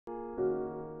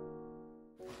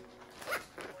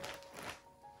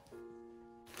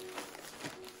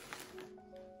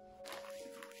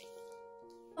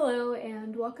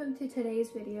welcome to today's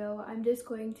video. I'm just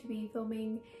going to be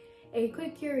filming a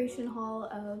quick curation haul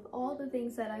of all the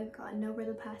things that I've gotten over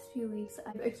the past few weeks.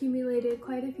 I've accumulated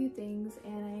quite a few things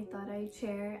and I thought I'd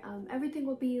share. Everything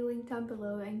will be linked down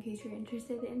below in case you're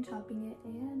interested in shopping it,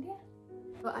 and yeah.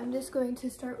 So I'm just going to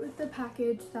start with the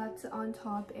package that's on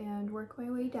top and work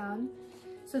my way down.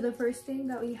 So the first thing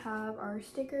that we have are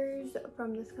stickers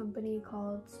from this company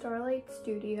called Starlight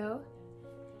Studio.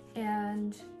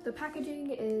 And the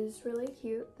packaging is really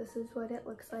cute. This is what it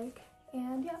looks like.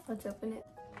 And yeah, let's open it.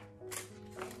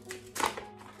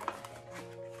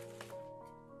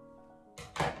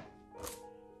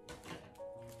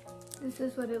 This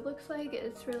is what it looks like.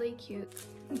 It's really cute.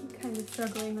 I'm kind of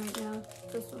struggling right now.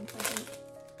 Just 1 second.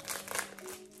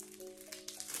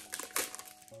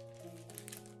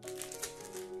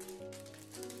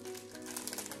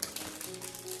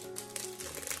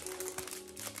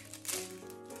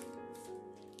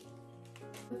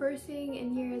 The first thing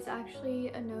in here is actually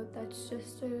a note that's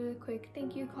just a quick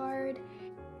thank you card.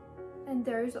 And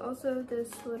there's also this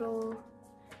little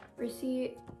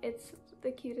receipt. It's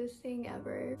the cutest thing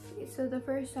ever. So the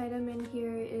first item in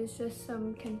here is just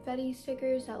some confetti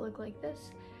stickers that look like this.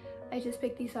 I just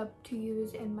picked these up to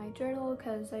use in my journal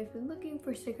because I've been looking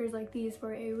for stickers like these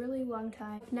for a really long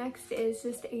time. Next is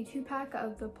just a 2-pack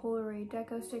of the Polaroid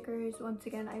deco stickers. Once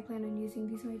again, I plan on using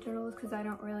these in my journals because I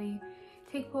don't really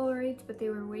take Polaroids, but they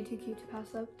were way too cute to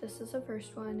pass up. This is the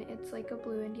first one. It's like a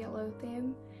blue and yellow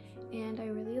theme and I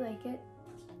really like it.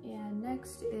 And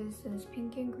next is this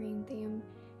pink and green theme,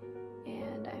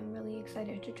 and I'm really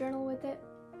excited to journal with it.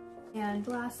 And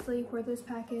lastly, for this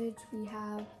package, we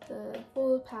have the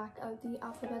full pack of the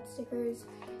alphabet stickers.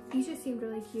 These just seemed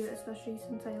really cute, especially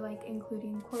since I like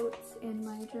including quotes in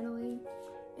my journaling.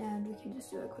 And we can just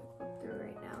do a quick look through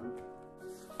right now.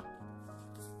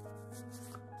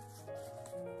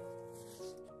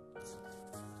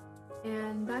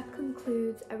 And that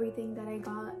concludes everything that I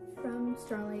got from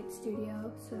Starlight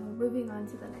Studio. So moving on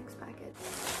to the next package.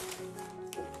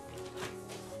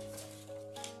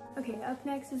 Okay, up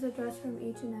next is a dress from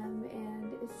H&M,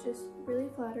 and it's just really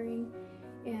flattering,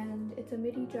 and it's a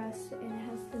midi dress and it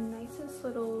has the nicest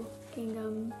little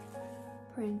gingham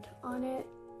print on it,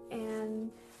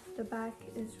 and the back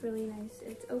is really nice.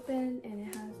 It's open and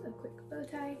it has a quick bow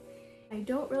tie. I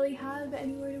don't really have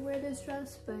anywhere to wear this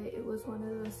dress, but it was one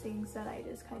of those things that I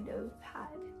just kind of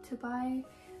had to buy,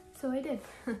 so I did.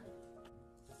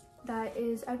 That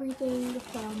is everything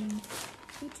from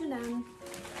H&M.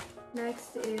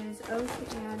 Next is Oak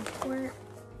and Court.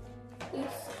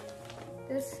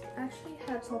 This actually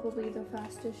had probably the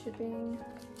fastest shipping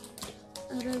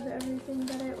out of everything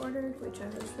that I ordered, which I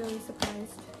was really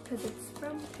surprised because it's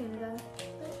from Canada,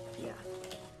 but yeah.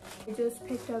 I just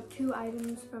picked up 2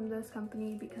 items from this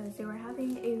company because they were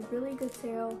having a really good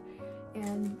sale,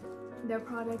 and their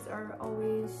products are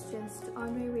always just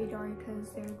on my radar because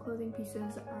their clothing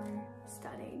pieces are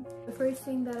stunning. The first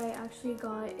thing that I actually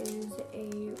got is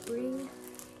a ring,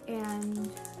 and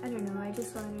I don't know, I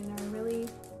just got it and I really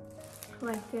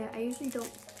liked it. I usually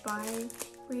don't buy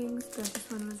rings, but this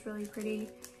one was really pretty,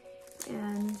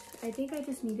 and I think I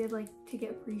just needed like to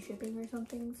get free shipping or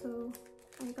something, so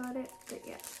I got it. But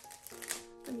yeah,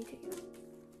 let me take it out.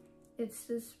 It's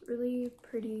this really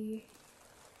pretty,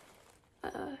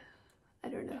 I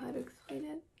don't know how to explain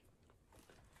it.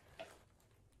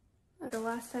 The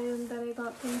last item that I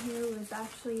got from here was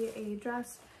actually a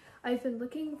dress. I've been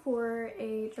looking for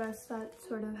a dress that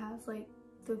sort of has like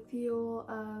the feel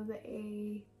of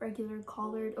a regular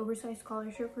collared, oversized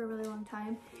collar shirt for a really long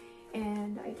time,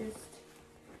 and I just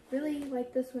really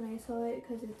liked this when I saw it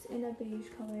because it's in a beige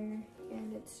color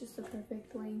and it's just the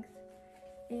perfect length.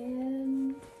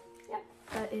 And yeah,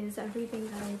 that is everything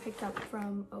that I picked up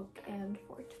from Oak and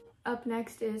Fort. Up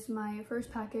next is my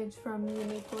first package from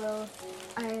UNIQLO.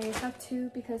 I have 2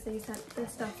 because they sent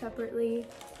this stuff separately,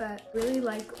 but really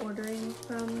like ordering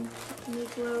from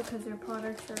UNIQLO because their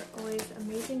products are always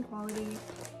amazing quality,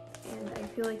 and I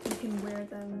feel like you can wear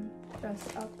them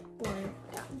dressed up or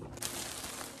down.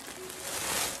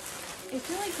 I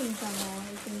feel like in general,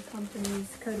 I think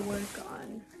companies could work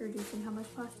on reducing how much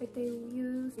plastic they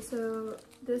use. So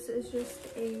this is just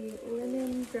a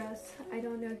linen dress. I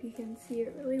don't know if you can see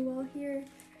it really well here,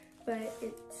 but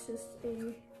it's just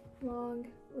a long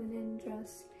linen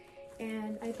dress.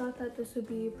 And I thought that this would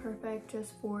be perfect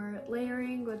just for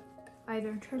layering with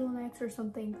either turtlenecks or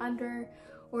something under,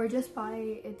 or just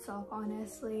by itself,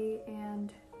 honestly.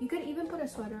 And you could even put a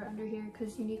sweater under here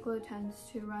because UNIQLO tends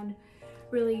to run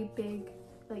really big,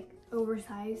 like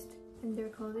oversized in their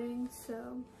clothing, so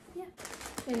yeah.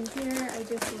 And here I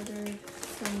just ordered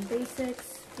some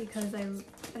basics because I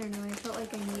I don't know, I felt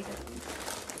like I needed them.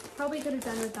 Probably could have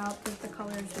done without, but the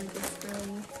colors are just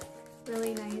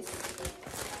really nice.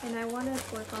 And I want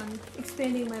to work on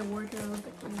expanding my wardrobe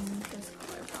in this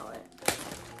color palette.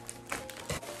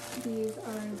 These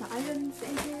are the items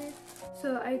in here.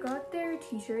 So I got their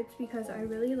t-shirts because I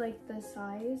really like the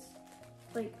size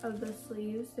like of the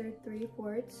sleeves. They're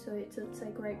 3/4, so it's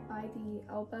like right by the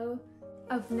elbow.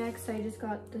 Up next, I just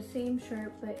got the same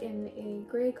shirt but in a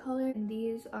gray color, and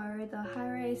these are the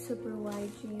high-rise super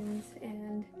wide jeans,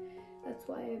 and that's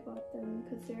why I bought them,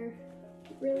 because they're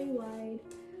really wide.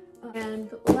 And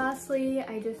lastly,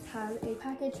 I just have a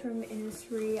package from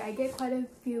Innisfree. I get quite a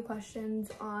few questions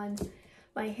on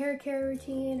my hair care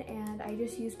routine, and I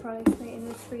just use products by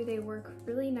Innisfree. They work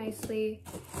really nicely,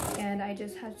 and I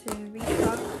just had to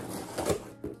restock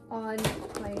on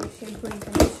my shampoo and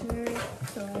conditioner,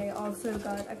 so I also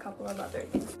got a couple of other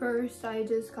things. First, I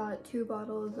just got 2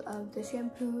 bottles of the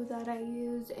shampoo that I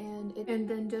use, and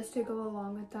then just to go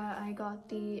along with that, I got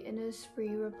the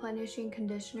Innisfree replenishing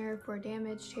conditioner for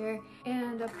damaged hair.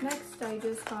 And up next, I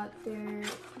just got their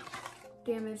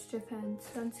damage defense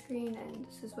sunscreen, and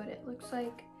this is what it looks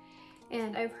like.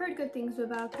 And I've heard good things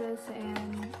about this,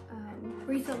 and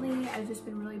recently I've just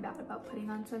been really bad about putting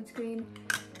on sunscreen.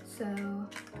 So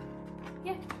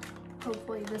yeah,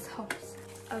 hopefully this helps.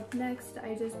 Up next,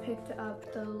 I just picked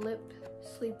up the lip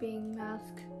sleeping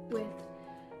mask with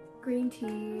green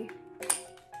tea,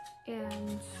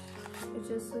 and it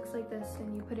just looks like this,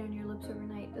 and you put it on your lips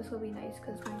overnight. This will be nice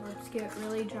because my lips get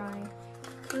really dry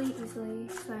really easily,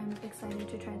 so I'm excited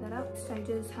to try that out. So I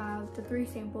just have the 3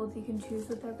 samples you can choose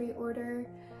with every order.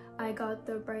 I got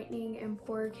the brightening and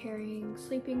pore carrying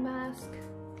sleeping mask,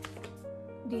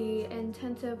 the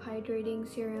intensive hydrating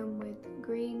serum with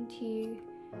green tea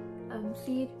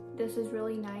seed. This is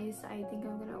really nice. I think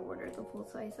I'm gonna order the full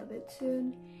size of it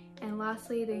soon. And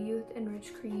lastly, the youth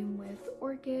enriched cream with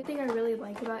orchid. The thing I really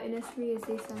like about Innisfree is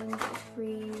they send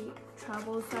free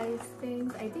travel size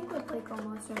things, I think with like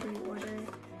almost every order,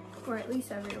 or at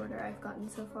least every order I've gotten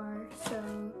so far.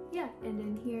 So yeah, and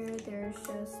in here there's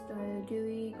just the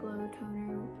Dewy Glow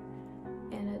Toner,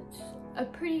 and it's a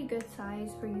pretty good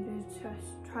size for you to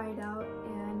just try it out.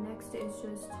 And next is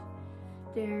just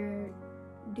their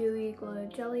Dewy Glow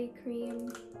Jelly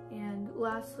Cream, and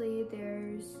lastly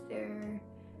there's their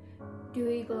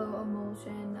Dewy Glow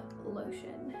Emulsion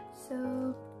Lotion.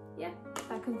 So yeah,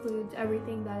 that concludes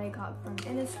everything that I got from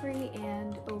Innisfree,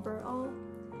 and overall